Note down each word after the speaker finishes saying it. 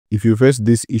If you face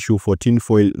this issue for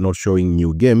Tinfoil not showing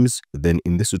new games, then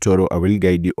in this tutorial I will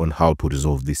guide you on how to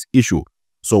resolve this issue.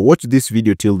 So watch this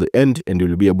video till the end and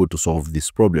you'll be able to solve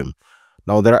this problem.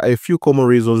 Now there are a few common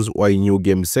reasons why new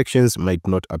game sections might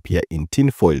not appear in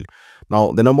Tinfoil.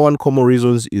 Now the number one common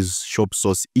reasons is shop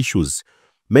source issues.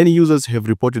 Many users have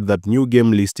reported that new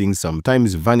game listings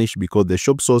sometimes vanish because the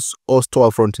shop source or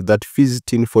storefront that feeds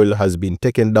Tinfoil has been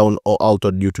taken down or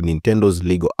altered due to Nintendo's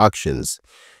legal actions.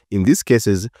 In these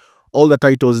cases, all the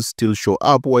titles still show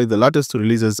up while the latest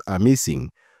releases are missing.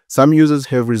 Some users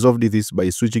have resolved this by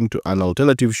switching to an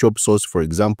alternative shop source, for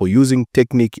example using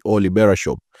Teknik or Libera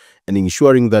Shop, and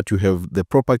ensuring that you have the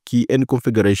proper key and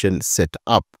configuration set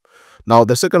up. Now,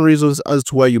 the second reason as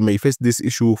to why you may face this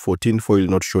issue for Tinfoil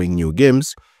not showing new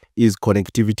games is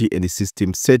connectivity and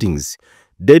system settings.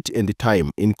 Date and time.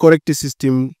 Incorrect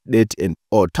system date and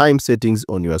or time settings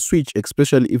on your Switch,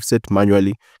 especially if set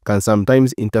manually, can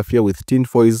sometimes interfere with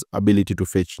Tinfoil's ability to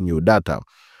fetch new data.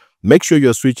 Make sure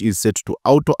your Switch is set to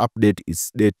auto-update its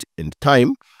date and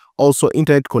time. Also,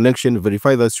 internet connection.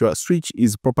 Verify that your Switch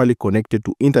is properly connected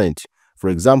to internet. For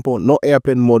example, no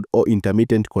airplane mode or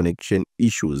intermittent connection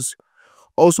issues.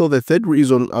 Also, the third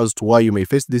reason as to why you may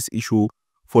face this issue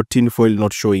for Tinfoil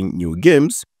not showing new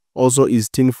games also is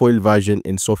Tinfoil version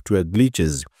and software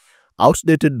glitches.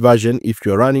 Outdated version. If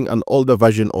you're running an older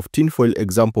version of Tinfoil,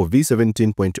 example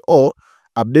v17.0,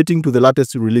 updating to the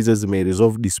latest releases may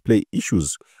resolve display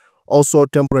issues. Also,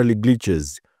 temporary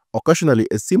glitches. Occasionally,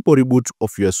 a simple reboot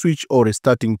of your Switch or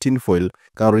restarting Tinfoil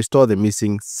can restore the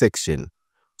missing section.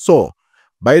 So,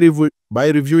 by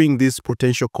reviewing these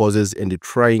potential causes and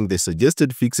trying the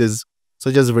suggested fixes,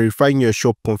 such as verifying your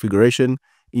shop configuration,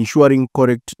 ensuring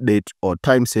correct date or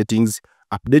time settings,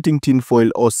 updating Tinfoil,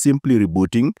 or simply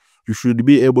rebooting, you should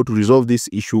be able to resolve this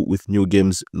issue with new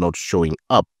games not showing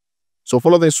up. So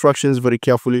follow the instructions very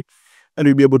carefully and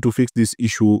you'll be able to fix this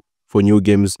issue for new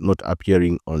games not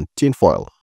appearing on Tinfoil.